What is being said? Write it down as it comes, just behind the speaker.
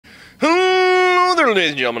Hello there, ladies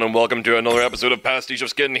and gentlemen, and welcome to another episode of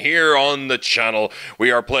PasticheofSkin here on the channel. We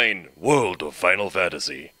are playing World of Final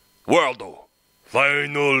Fantasy. World of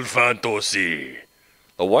Final Fantasy.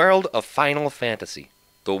 The world of Final Fantasy.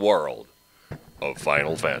 The world of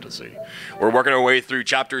Final Fantasy. We're working our way through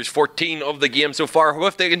chapters 14 of the game so far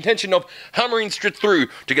with the intention of hammering straight through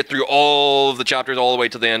to get through all of the chapters all the way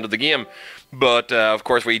to the end of the game. But, of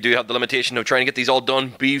course, we do have the limitation of trying to get these all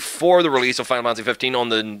done before the release of Final Fantasy 15 on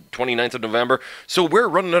the 29th of November. So we're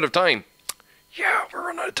running out of time. Yeah, we're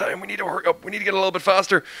running out of time. We need to hurry up. We need to get a little bit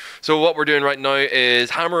faster. So what we're doing right now is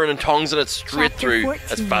hammering and tongs it straight through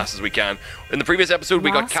as fast as we can. In the previous episode,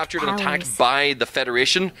 we got captured and attacked by the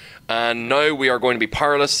Federation. And now we are going to be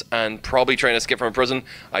powerless and probably trying to escape from a prison.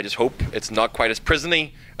 I just hope it's not quite as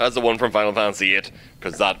prisony as the one from Final Fantasy 8,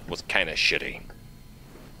 because that was kind of shitty.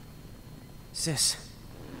 Sis,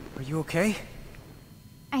 are you okay?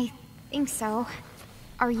 I think so.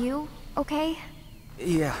 Are you okay?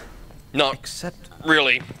 Yeah. Not Except...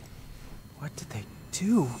 really. What did they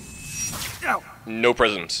do? Ow. No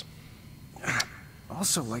prisons.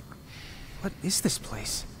 Also, like, what is this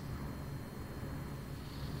place?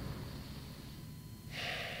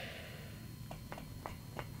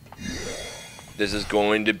 This is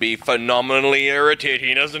going to be phenomenally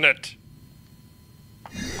irritating, isn't it?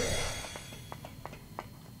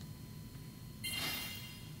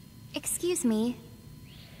 Excuse me.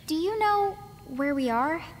 Do you know where we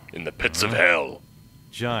are? In the pits of hell.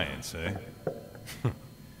 Giants, eh?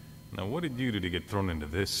 Now what did you do to get thrown into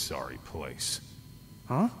this sorry place?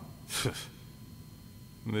 Huh?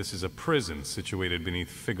 This is a prison situated beneath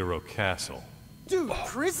Figaro Castle. Dude,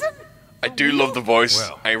 prison? I do love the voice.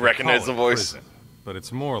 Well, I recognize the voice. Prison, but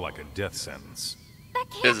it's more like a death sentence. That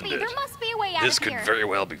can't Isn't be. it? There must be a way out This of could here. very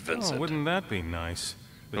well be Vincent. Oh, wouldn't that be nice?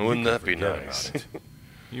 But Wouldn't you can that be forget nice? about it.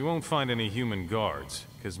 You won't find any human guards,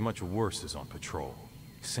 because much worse is on patrol.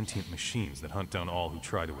 Sentient machines that hunt down all who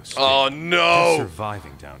try to escape. Oh no! Just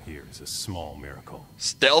surviving down here is a small miracle.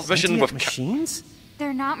 Stealth mission Sentient with machines?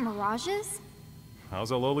 They're not mirages?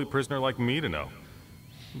 How's a lowly prisoner like me to know?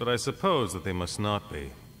 But I suppose that they must not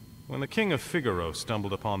be. When the King of Figaro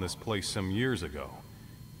stumbled upon this place some years ago,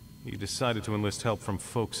 he decided to enlist help from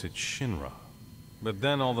folks at Shinra. But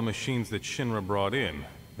then all the machines that Shinra brought in,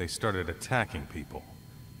 they started attacking people,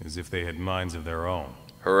 as if they had minds of their own.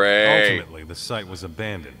 Hooray! Ultimately, the site was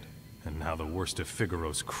abandoned, and now the worst of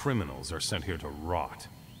Figaro's criminals are sent here to rot.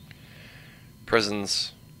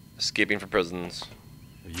 Prisons. Escaping from prisons.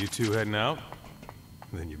 Are you two heading out?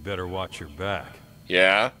 Then you better watch your back.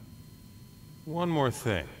 Yeah? One more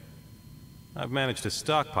thing. I've managed to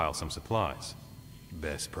stockpile some supplies.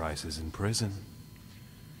 Best prices in prison.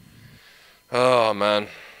 Oh, man.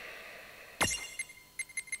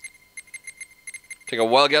 Take a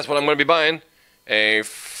wild guess what I'm going to be buying. A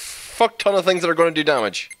fuck ton of things that are going to do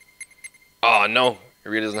damage. Oh, no. It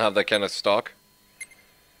really doesn't have that kind of stock.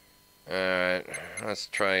 Alright. Let's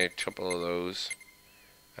try a couple of those.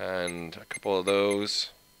 And a couple of those.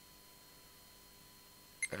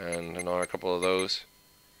 And another couple of those.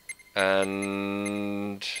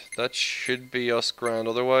 And that should be us grand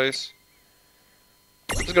otherwise.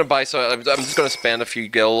 I'm just gonna buy I'm just gonna spend a few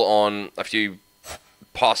gil on a few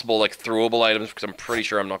possible like throwable items because I'm pretty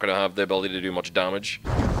sure I'm not gonna have the ability to do much damage.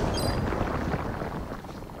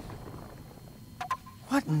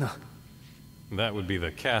 What in the... That would be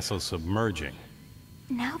the castle submerging.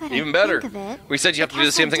 Now that Even I better. think of it, We said you have to do the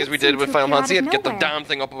castle same thing as we did did with seem to Final appear Fantasy out of 8, get the nowhere. damn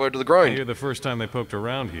thing up out of the I ground. hear the first time they poked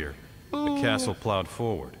around here, the castle plowed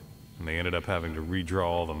forward, and they ended up having to redraw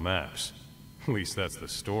all the maps. At least that's the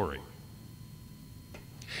story.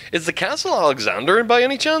 Is the castle Alexander by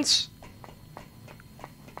any chance?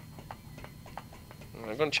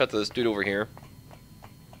 I'm gonna chat to this dude over here.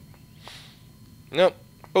 Nope,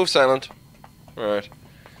 both silent. Alright.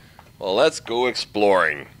 Well, let's go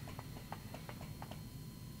exploring.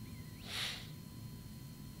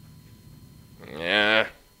 Yeah.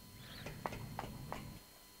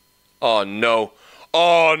 Oh no.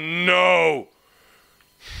 Oh no!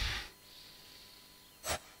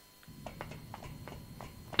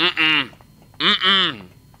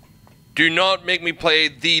 Do not make me play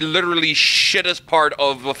the literally shittest part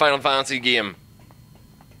of a Final Fantasy game.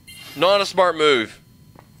 Not a smart move.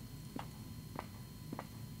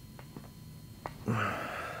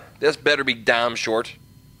 This better be damn short.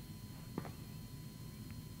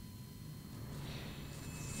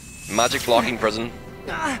 Magic blocking prison.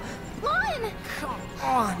 Run! Come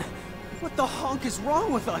on! What the honk is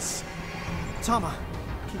wrong with us? Tama,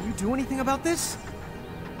 can you do anything about this?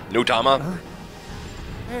 No Tama.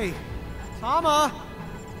 Hey, Tama!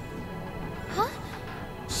 Huh?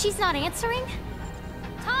 She's not answering?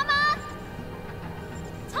 Tama!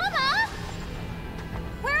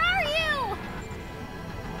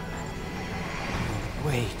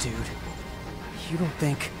 You don't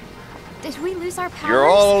think... Did we lose our powers? You're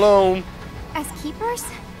all alone. As keepers?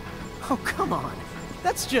 Oh, come on.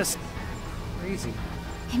 That's just... crazy.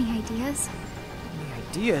 Any ideas? Any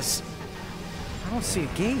ideas? I don't see a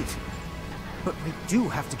gate. But we do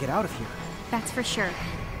have to get out of here. That's for sure.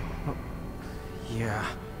 Yeah.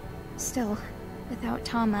 Still, without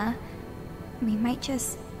Tama, we might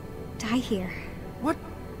just die here. What?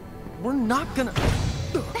 We're not gonna...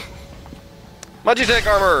 Magitech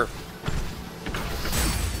armor.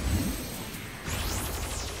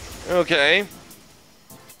 Okay.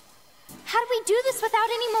 How do we do this without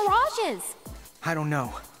any mirages? I don't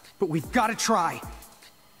know, but we've got to try.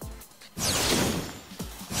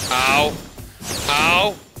 Ow.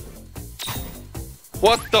 Ow.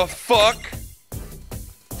 What the fuck?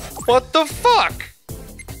 What the fuck?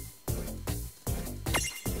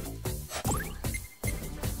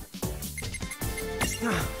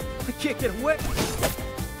 I can't get away.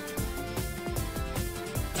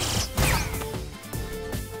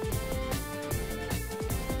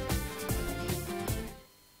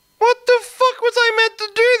 What the fuck was I meant to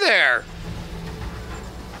do there?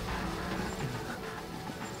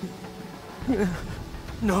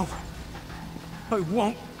 No. I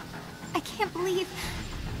won't. I can't believe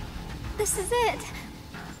this is it.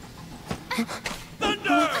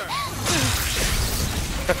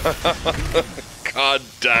 God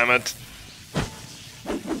damn it.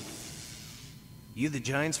 You the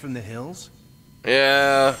giants from the hills?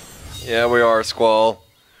 Yeah, we are, Squall.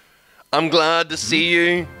 I'm glad to see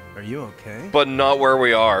you, Are you okay? but not where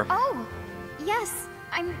we are. Oh, yes,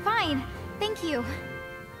 I'm fine. Thank you.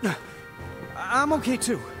 I'm okay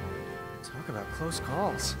too. Talk about close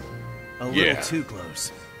calls. A Yeah. little too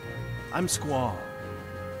close. I'm Squall.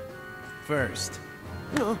 First.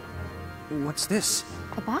 What's this?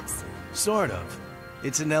 A box? Sort of.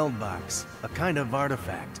 It's an Eld box, a kind of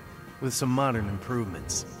artifact, with some modern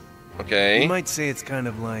improvements. Okay. You might say it's kind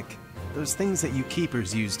of like those things that you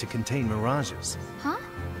keepers use to contain mirages. Huh?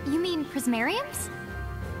 You mean prismariums?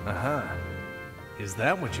 Aha. Is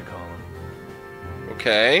that what you call them?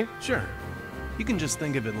 Okay. Sure. You can just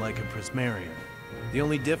think of it like a prismarium. The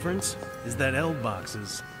only difference is that Eld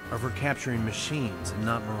boxes are for capturing machines and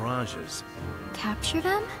not mirages. Capture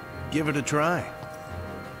them? Give it a try.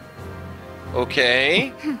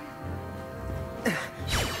 Okay.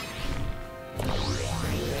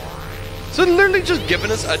 So literally just giving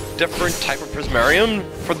us a different type of prismarium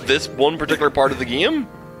for this one particular part of the game?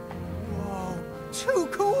 Whoa, too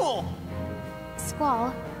cool! Squall,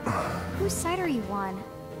 whose side are you on?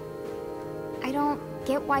 I don't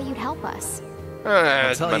get why you'd help us.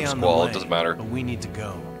 I'll tell I'm you on Squall, the way, it doesn't matter. but we need to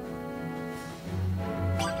go.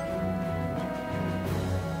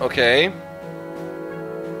 Okay.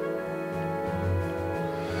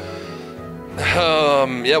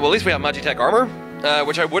 Yeah, well at least we have Magitech armor,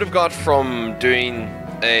 which I would have got from doing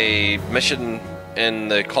a mission in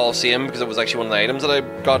the Coliseum because it was actually one of the items that I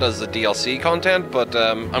got as the DLC content, but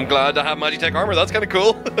I'm glad to have Magitech armor, that's kind of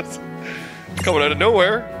cool. It's coming out of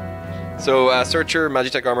nowhere. So, Searcher,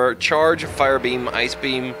 Magitech armor, Charge, Fire Beam, Ice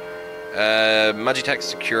Beam, Magitech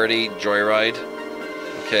Security, Joyride.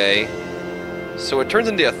 Okay. So it turns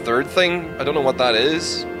into a third thing. I don't know what that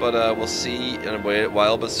is, but we'll see in a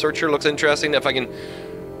while. But Searcher looks interesting. If I can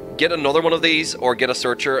get another one of these or get a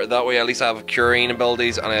Searcher, that way at least I have curing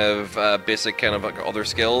abilities and I have basic kind of like other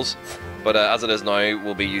skills. But as it is now,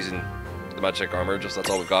 we'll be using the Magitech armor. Just that's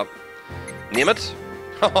all we've got. Name it.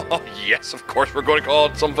 Oh yes, of course we're going to call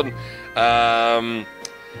it something. Right.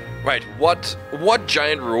 What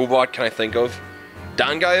giant robot can I think of?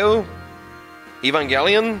 Dangaio?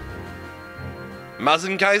 Evangelion?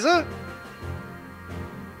 Mazinkaiser?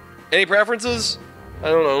 Any preferences? I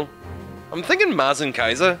don't know. I'm thinking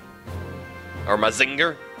Mazinkaiser. Or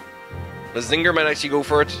Mazinger. Mazinger might actually go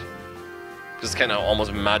for it. Just kind of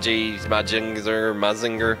almost Mazinger.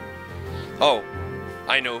 Oh,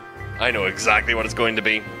 I know exactly what it's going to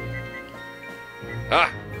be.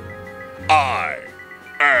 Ah! I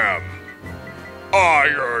am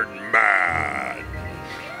Iron Man!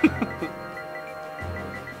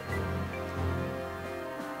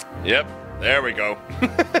 Yep, there we go.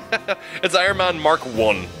 It's Iron Man Mark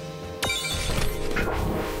 1.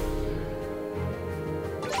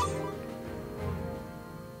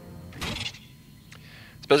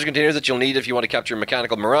 Special containers that you'll need if you want to capture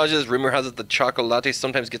mechanical mirages. Rumor has it that Chocolate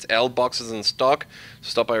sometimes gets Eld boxes in stock.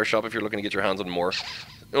 So stop by our shop if you're looking to get your hands on more.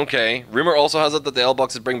 Okay. Rumor also has it that the Eld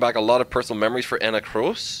boxes bring back a lot of personal memories for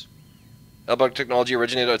Enacros. Eld box technology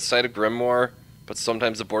originated outside of Grimoire, but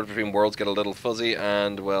sometimes the borders between worlds get a little fuzzy,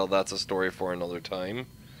 and, well, that's a story for another time.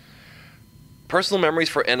 Personal memories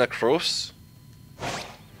for Enacros.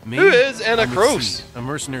 Me? Who is Anna I'm with Croce? C, a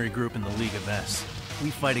mercenary group in the League of S. We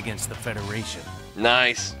fight against the Federation.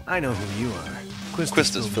 Nice. I know who you are.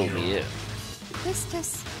 Quistis filled me in.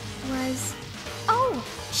 Quistis was... Oh,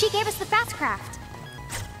 she gave us the fast craft.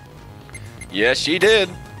 Yes, she did.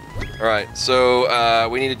 Alright, so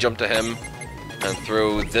we need to jump to him and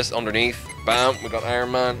throw this underneath. Bam, we got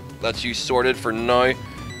Iron Man. That's you sorted for now.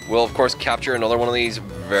 We'll, of course, capture another one of these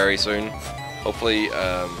very soon. Hopefully,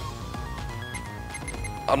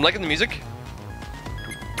 I'm liking the music.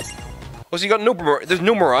 Oh, so you got no... There's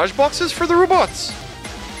no Mirage boxes for the robots?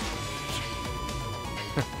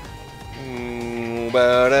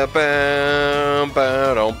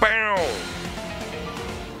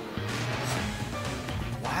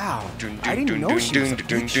 Wow, I didn't know she was a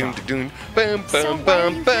big shot. So why are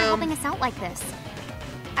you here helping us out like this?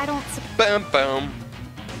 I don't...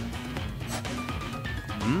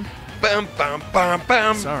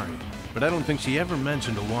 Sorry, but I don't think she ever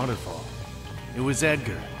mentioned a waterfall. It was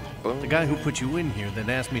Edgar, the guy who put you in here, that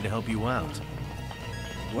asked me to help you out.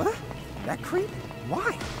 What? That creep?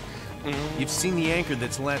 Why? You've seen the anchor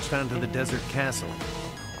that's latched onto the desert castle.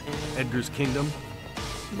 Edgar's kingdom?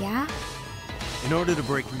 Yeah? In order to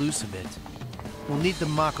break loose of it, we'll need the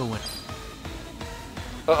Mako in.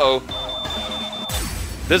 Uh-oh.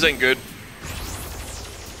 This ain't good.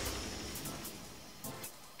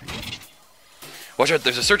 Watch out,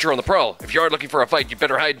 there's a searcher on the prowl. If you are looking for a fight, you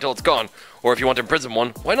better hide until it's gone. Or if you want to imprison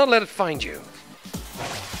one, why not let it find you?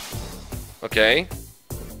 Okay.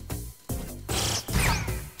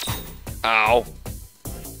 Ow.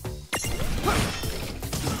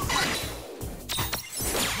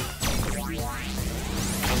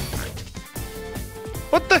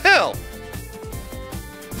 What the hell?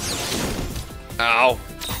 Ow.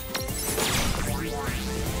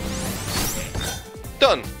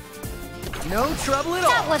 Done. No trouble at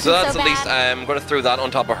all. That wasn't So that's so at least, bad. I'm going to throw that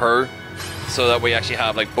on top of her, so that we actually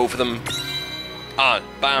have, like, both of them. Ah,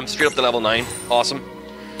 bam, straight up to level 9. Awesome.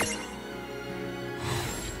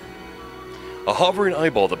 A hovering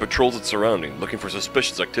eyeball that patrols its surrounding, looking for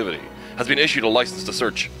suspicious activity, has been issued a license to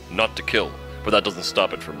search, not to kill, but that doesn't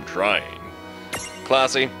stop it from trying.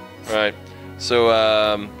 Classy. Right. So,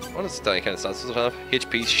 what is that kind of stats does it have?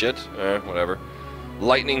 HP, shit, whatever.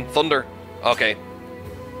 Lightning, thunder. Okay.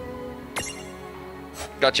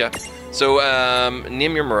 Gotcha. So,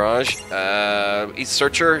 name your Mirage. He's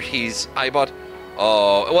Searcher, he's Eyebot.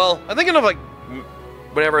 Oh, well, I'm thinking of, like,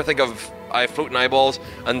 whenever I think of floating eyeballs,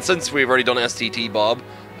 and since we've already done STT Bob,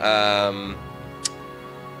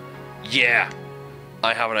 yeah,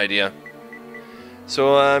 I have an idea.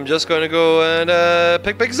 So I'm just going to go and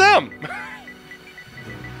pick Big Zam.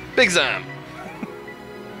 Big Zam.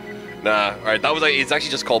 Nah, alright, that was like, it's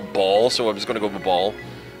actually just called Ball, so I'm just going to go with Ball.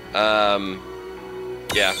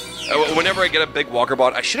 Yeah. Whenever I get a big walker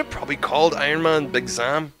bot, I should have probably called Iron Man Big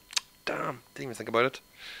Zam. Damn, didn't even think about it.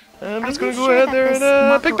 I'm just going to go ahead there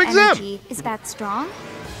and pick Big Zam. Is that strong?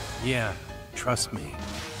 Yeah, trust me.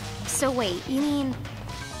 So wait, you mean...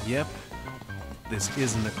 Yep. This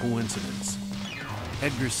isn't a coincidence.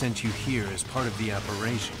 Edgar sent you here as part of the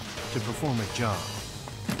operation to perform a job.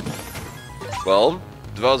 Well,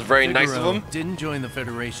 that was very nice of Figaro him. didn't join the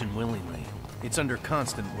Federation willingly. It's under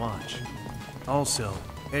constant watch. Also,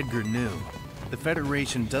 Edgar knew the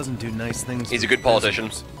Federation doesn't do nice things. He's to a good politician.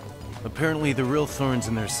 prisoners. Apparently, the real thorns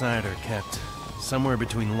in their side are kept somewhere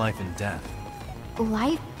between life and death.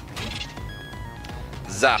 Life?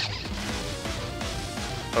 Zap.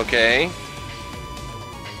 Okay.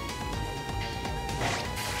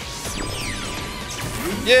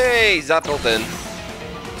 Yay! Zap built in.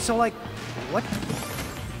 So, like, what?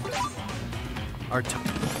 Our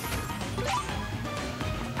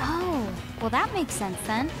Oh, well that makes sense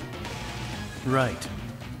then. Right.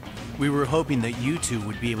 We were hoping that you two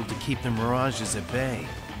would be able to keep the Mirages at bay.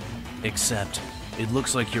 Except, it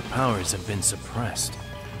looks like your powers have been suppressed.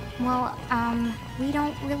 Well, we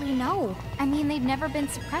don't really know. I mean, they've never been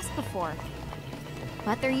suppressed before.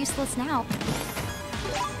 But they're useless now.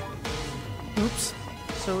 Oops.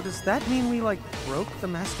 So does that mean we, like, broke the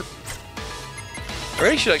master... I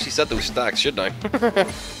really should actually set those stacks, shouldn't I?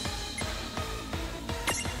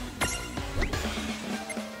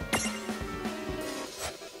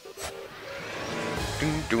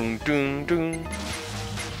 Doom, doom, doom, doom.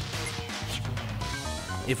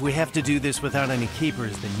 If we have to do this without any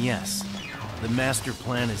keepers, then yes. The master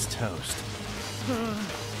plan is toast.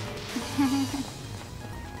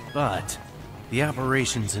 But, the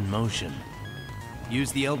operation's in motion.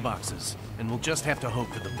 Use the L boxes, and we'll just have to hope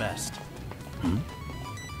for the best.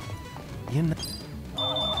 You know...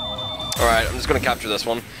 Alright, I'm just gonna capture this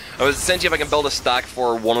one. I was essentially if I can build a stack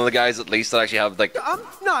for one of the guys at least that actually have like. I'm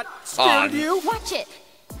not scared of you. Watch it.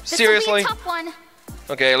 Seriously? This will be a tough one.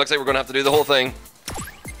 Okay, looks like we're gonna have to do the whole thing.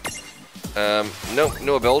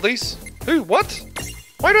 No abilities? Who? What?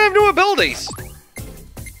 Why do I have no abilities?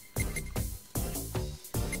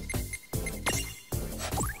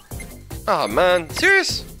 Oh man,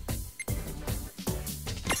 serious?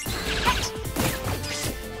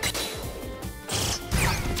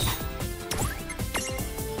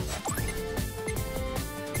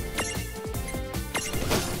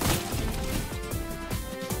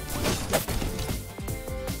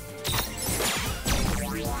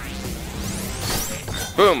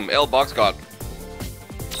 Boom, L box got.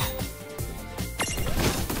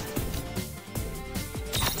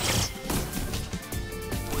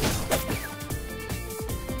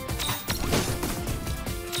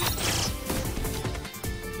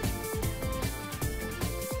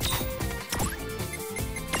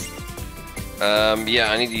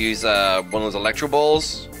 Yeah, I need to use one of those electro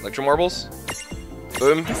balls, electro marbles.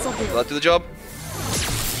 Boom. Will that do the job?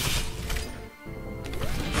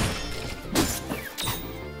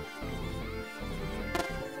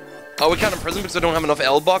 Oh, we can't imprison because I don't have enough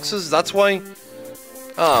L boxes, that's why?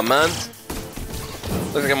 Oh man.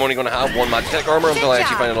 Looks like I'm only going to have one Magitech armor until I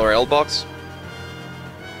actually find another L box.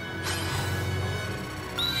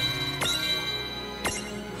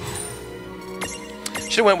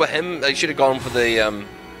 Should have went with him. I should have gone for the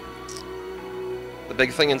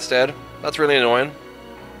big thing instead. That's really annoying.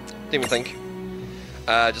 Didn't even think.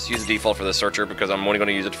 Just use the default for the searcher because I'm only going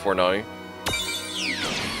to use it for now.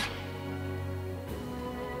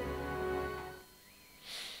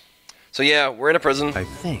 So yeah, we're in a prison. I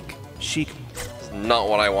think she... It's not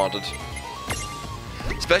what I wanted.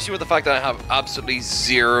 Especially with the fact that I have absolutely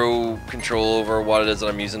zero control over what it is that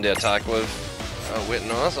I'm using to attack with. Oh wait,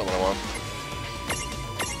 no, that's not what I want.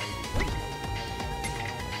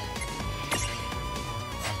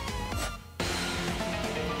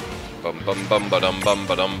 Bum bum bum ba-dum bum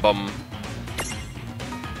ba-dum bum.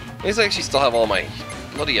 At least I actually still have all my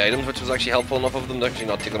bloody items, which was actually helpful enough of them to actually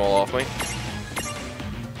not take them all off me.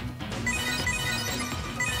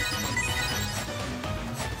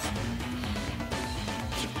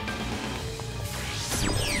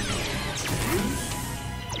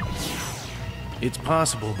 It's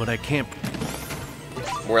possible, but I can't...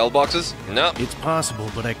 More L boxes? No. It's possible,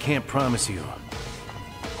 but I can't promise you.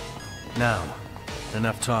 Now,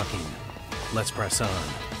 enough talking. Let's press on.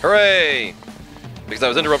 Hooray! Because I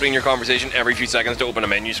was interrupting your conversation every few seconds to open a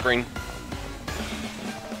menu screen.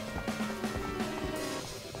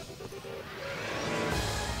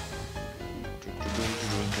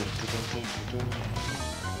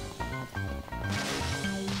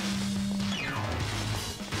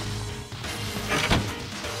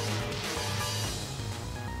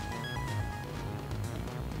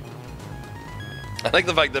 I like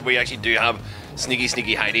the fact that we actually do have sneaky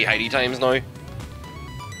hidey times now.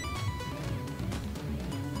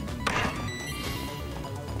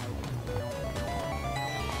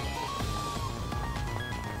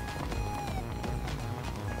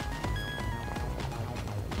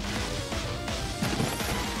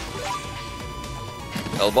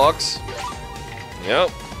 L box. Yep.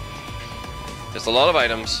 Just a lot of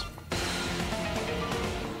items.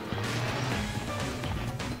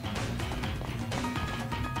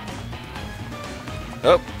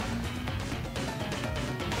 Oh.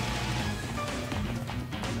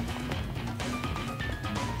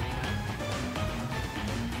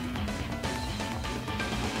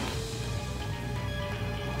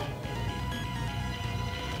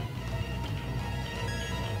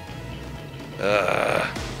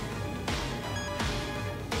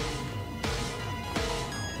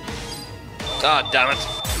 Ah, damn it.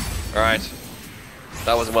 Alright.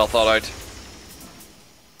 That wasn't well thought out.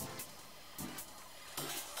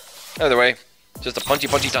 Either way, just a punchy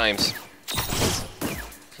times.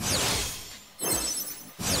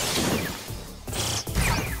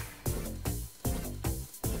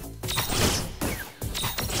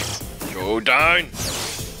 Go down.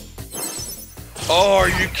 Oh, are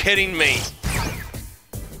you kidding me?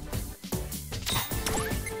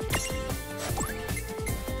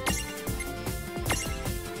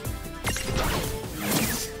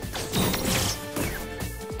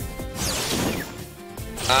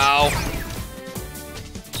 Ow.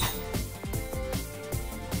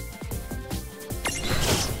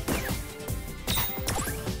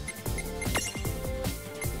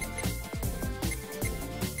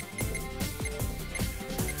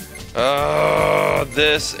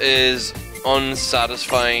 This is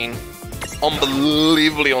unsatisfying.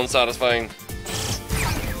 Unbelievably unsatisfying.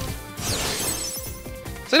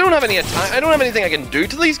 So I don't have any attack. I don't have anything I can do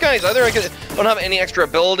to these guys either. I don't have any extra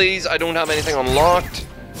abilities. I don't have anything unlocked.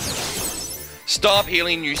 Stop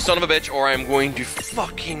healing, you son of a bitch, or I'm going to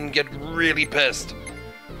fucking get really pissed.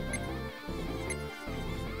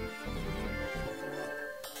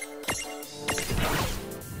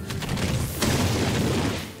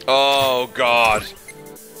 Oh, God.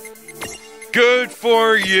 Good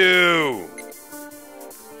for you.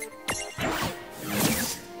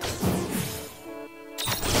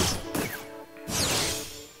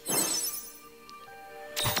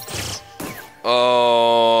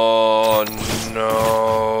 Oh,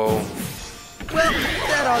 no. Well,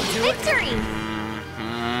 that ought to do it. Victory!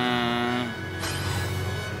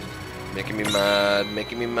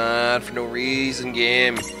 Making me mad for no reason,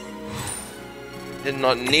 game. Did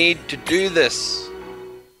not need to do this.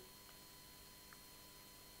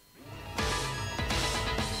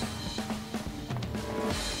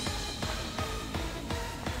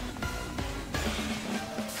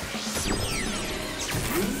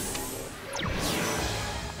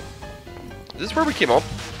 Is this where we came up?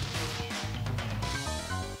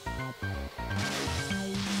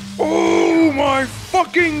 Oh my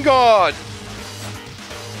fucking god!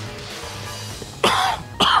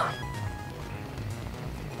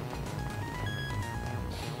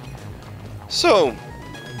 So,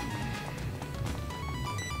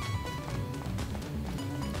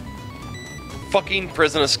 fucking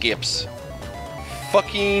prison escapes.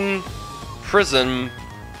 Fucking prison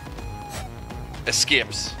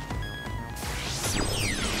escapes.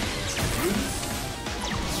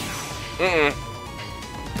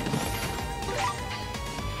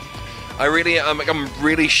 I'm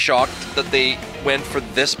really shocked that they went for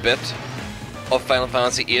this bit of Final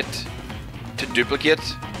Fantasy VIII to duplicate.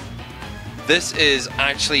 This is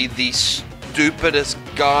actually the stupidest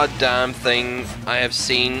goddamn thing I have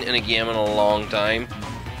seen in a game in a long time.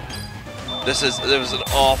 It was an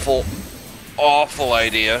awful, awful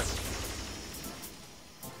idea.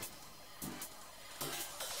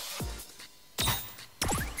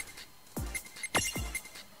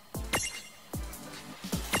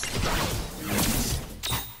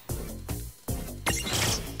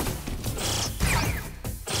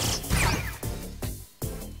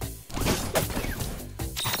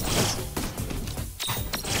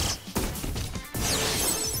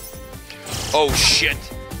 Oh shit.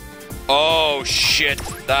 Oh shit.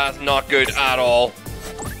 That's not good at all.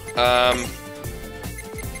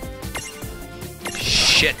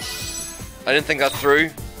 Shit. I didn't think that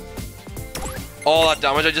through. All that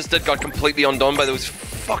damage I just did got completely undone by those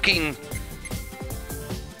fucking...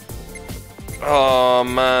 Oh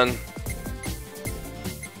man.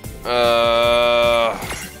 God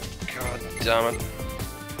damn it.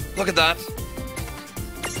 Look at that.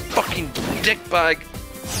 Fucking dickbag.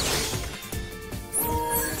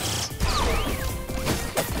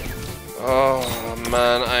 Oh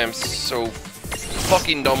man, I am so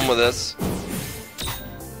fucking done with this.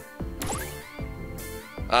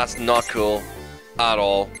 That's not cool at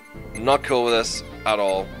all. Not cool with this at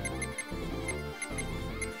all.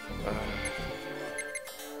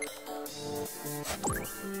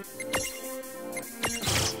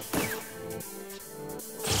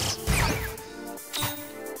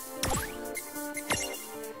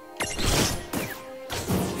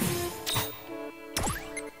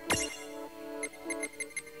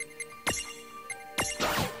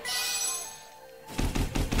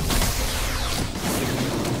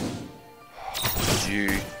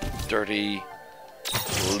 You dirty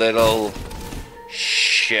little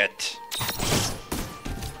shit.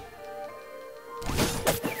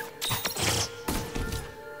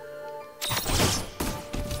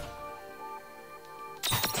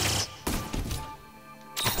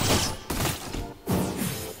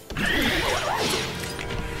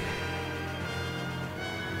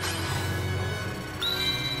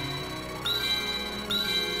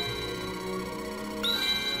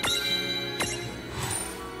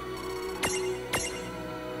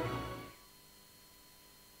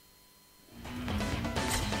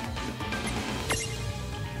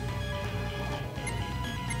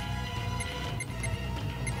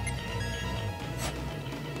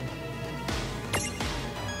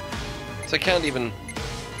 So I can't even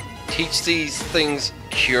teach these things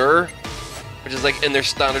Cure, which is like in their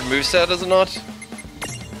standard moveset, is it not?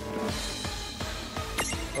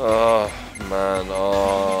 Oh man,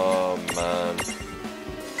 oh man.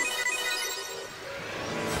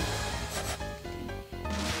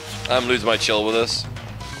 I'm losing my chill with this.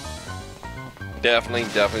 Definitely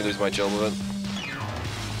lose my chill with it.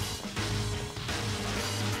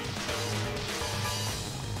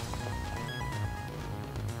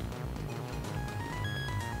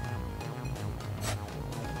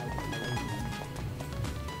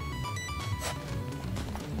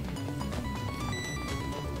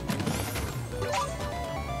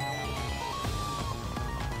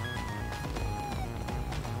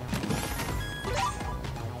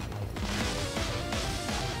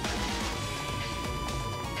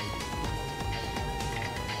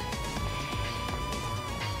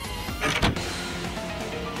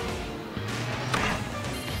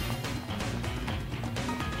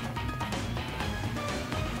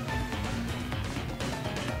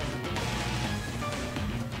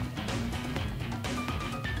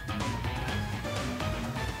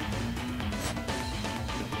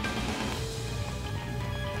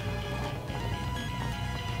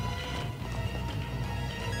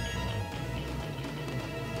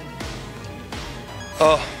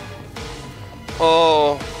 Oh.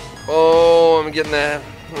 Oh. Oh, I'm getting that.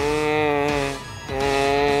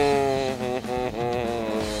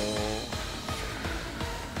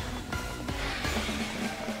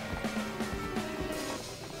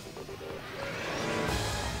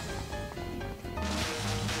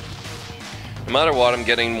 No matter what, I'm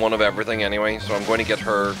getting one of everything anyway, so I'm going to get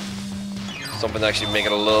her something to actually make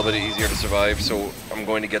it a little bit easier to survive, so I'm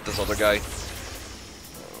going to get this other guy.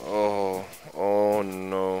 Oh, oh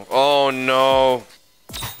no. Oh no!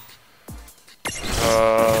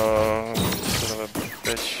 Son of a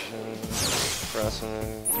bitch.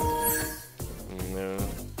 No.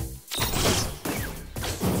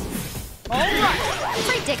 Alright!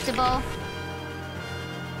 Predictable.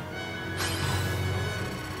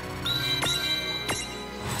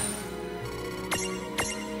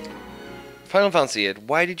 Final Fantasy VIII,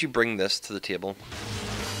 why did you bring this to the table?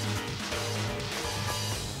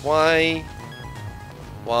 Why?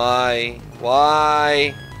 Why?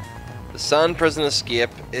 Why? The Sand Prison Escape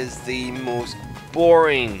is the most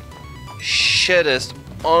boring, shittest,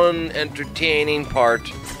 unentertaining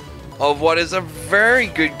part of what is a very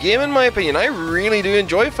good game in my opinion. I really do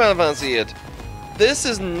enjoy Final Fantasy VIII. This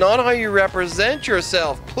is not how you represent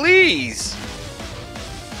yourself, please!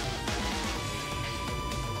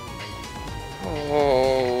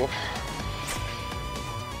 Oh.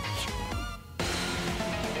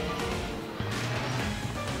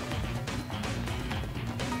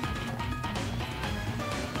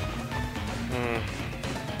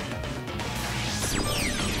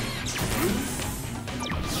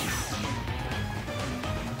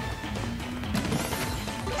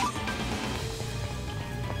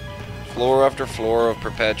 Floor after floor of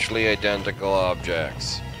perpetually identical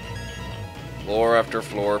objects. Floor after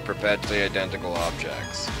floor, perpetually identical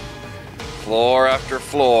objects. Floor after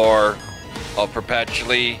floor of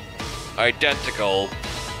perpetually identical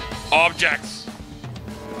objects.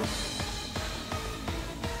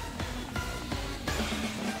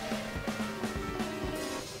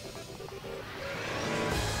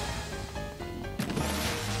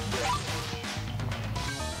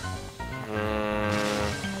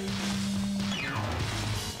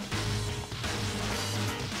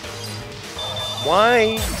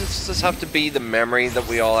 Why does this have to be the memory that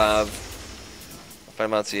we all have?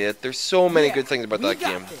 Final Fantasy VIII. There's so many good things about that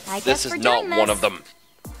game. This is not one of them.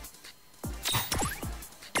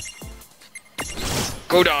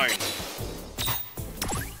 Go down.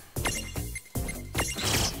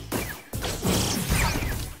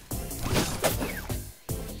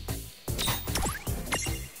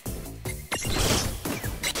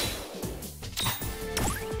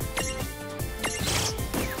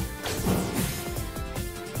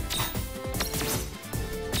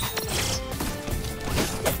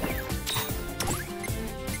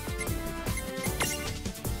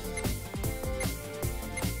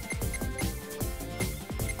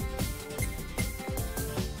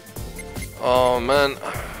 Oh man.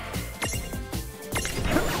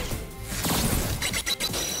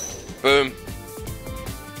 Boom.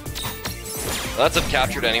 That's it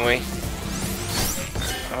captured anyway.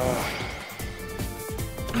 All right.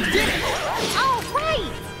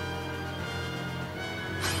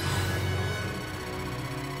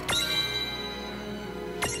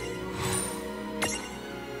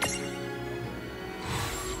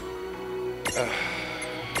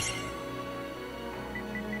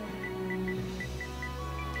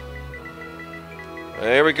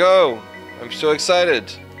 There we go. I'm so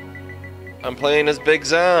excited. I'm playing as Big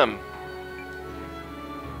Zam.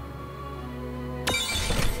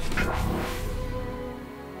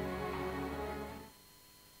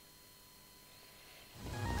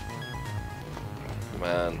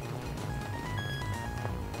 Man.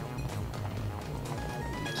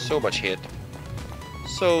 So much hate.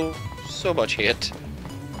 So much hate.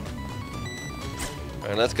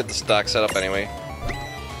 Alright, let's get the stack set up anyway.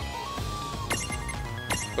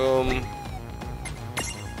 Boom.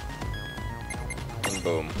 And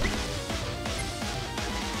boom.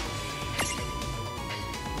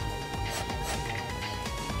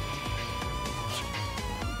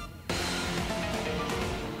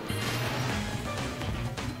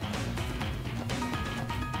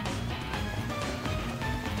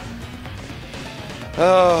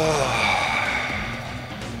 Oh.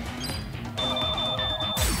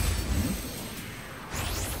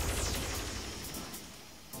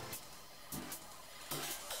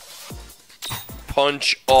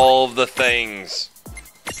 Punch all the things.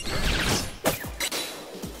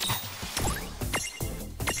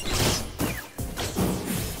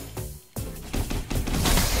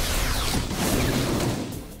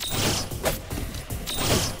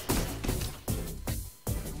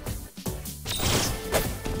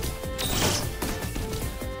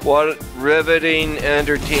 What riveting,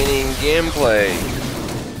 entertaining gameplay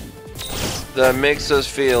that makes us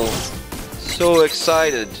feel so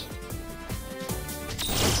excited.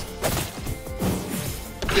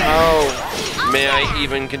 How may I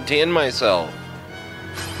even contain myself?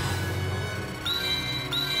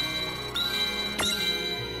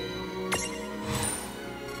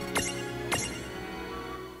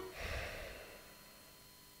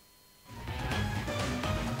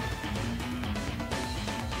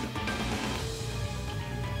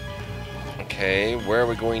 Okay, where are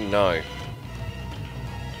we going now?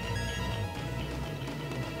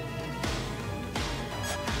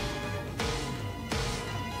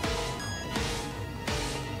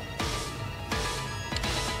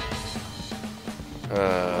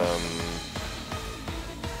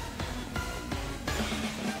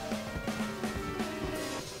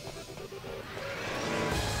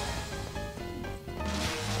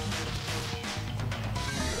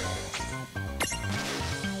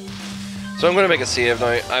 So I'm going to make a save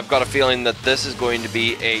now. I've got a feeling that this is going to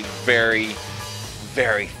be a very,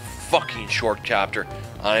 very fucking short chapter.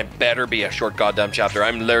 And it better be a short goddamn chapter.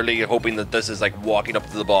 I'm literally hoping that this is like walking up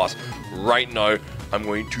to the boss. Right now, I'm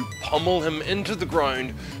going to pummel him into the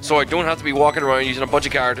ground so I don't have to be walking around using a bunch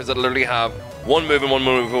of characters that literally have one move and one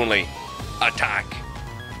move only. Attack.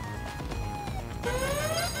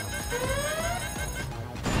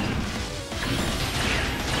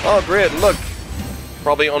 Oh great, look.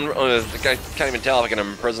 Probably I can't even tell if I can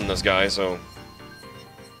imprison this guy, so...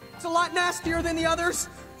 It's a lot nastier than the others.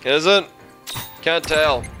 Is it? Can't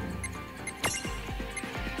tell.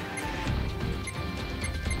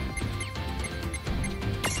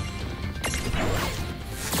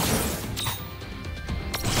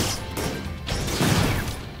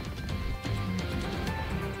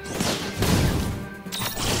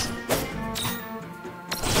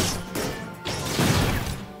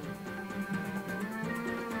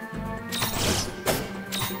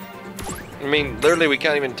 I mean, literally, we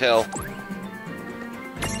can't even tell.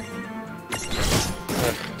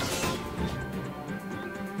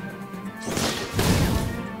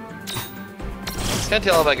 Can't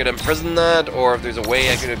tell if I could imprison that, or if there's a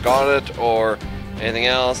way I could have got it, or anything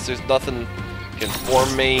else. There's nothing can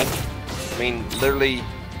inform me. I mean, literally,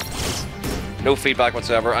 no feedback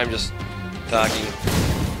whatsoever. I'm just attacking.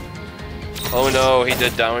 Oh no, he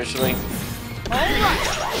did damage to me. Alright.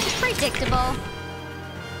 Predictable.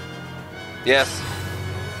 Yes.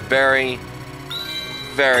 Very,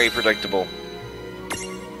 very predictable.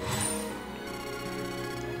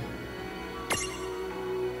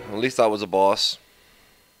 At least that was a boss.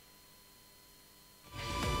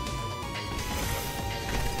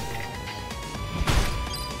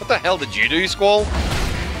 What the hell did you do, Squall?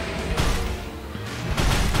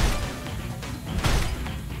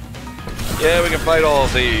 Yeah, we can fight all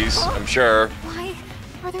of these, I'm sure. Why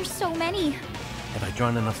are there so many? Have I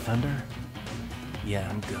drawn enough thunder? Yeah,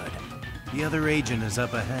 I'm good. The other agent is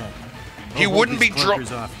up ahead. He wouldn't be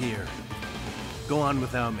off here. Go on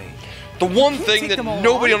without me. The one thing that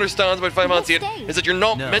nobody understands about Final Fantasy is that you're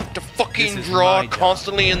not meant to fucking draw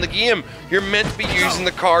constantly in the game. You're meant to be using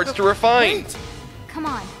the cards to refine. Come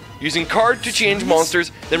on. Using cards to change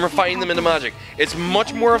monsters, then refine them into magic. It's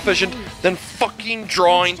much more efficient than fucking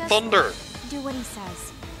drawing thunder. Do what he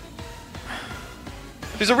says.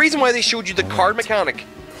 There's a reason why they showed you the card mechanic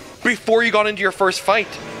before you got into your first fight.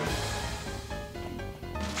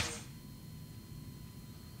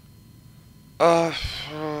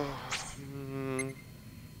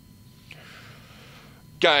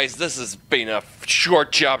 Guys, this has been a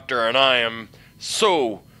short chapter, and I am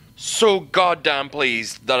so goddamn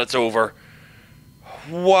pleased that it's over.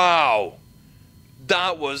 Wow.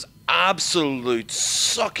 That was absolute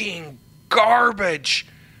sucking garbage.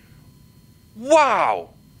 Wow.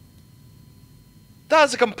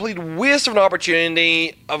 That's a complete waste of an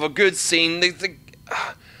opportunity of a good scene.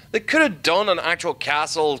 They could have done an actual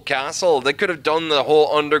castle. They could have done the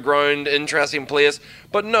whole underground interesting place.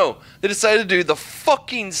 But no, they decided to do the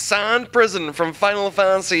fucking sand prison from Final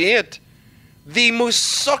Fantasy VIII. The most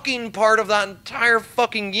sucking part of that entire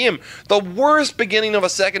fucking game. The worst beginning of a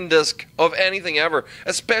second disc of anything ever.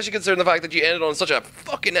 Especially considering the fact that you ended on such a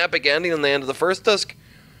fucking epic ending in the end of the first disc.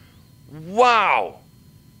 Wow.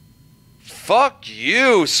 Fuck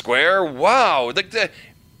you, Square. Wow.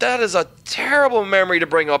 That is a terrible memory to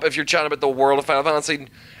bring up if you're chatting about the world of Final Fantasy.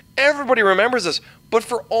 Everybody remembers this, but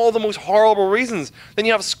for all the most horrible reasons. Then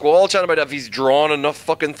you have Squall chatting about if he's drawn enough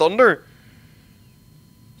fucking thunder.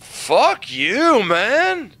 Fuck you,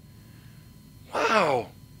 man. Wow.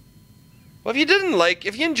 Well, if you didn't like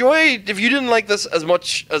this as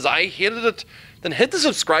much as I hated it, then hit the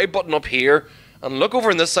subscribe button up here and look over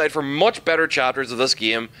on this side for much better chapters of this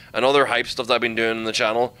game and other hype stuff that I've been doing on the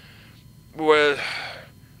channel. Well,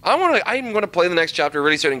 I'm going to play the next chapter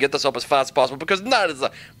really soon and get this up as fast as possible, because that is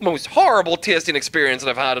the most horrible tasting experience that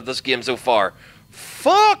I've had of this game so far.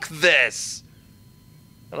 Fuck this!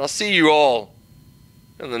 And I'll see you all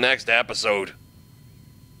in the next episode.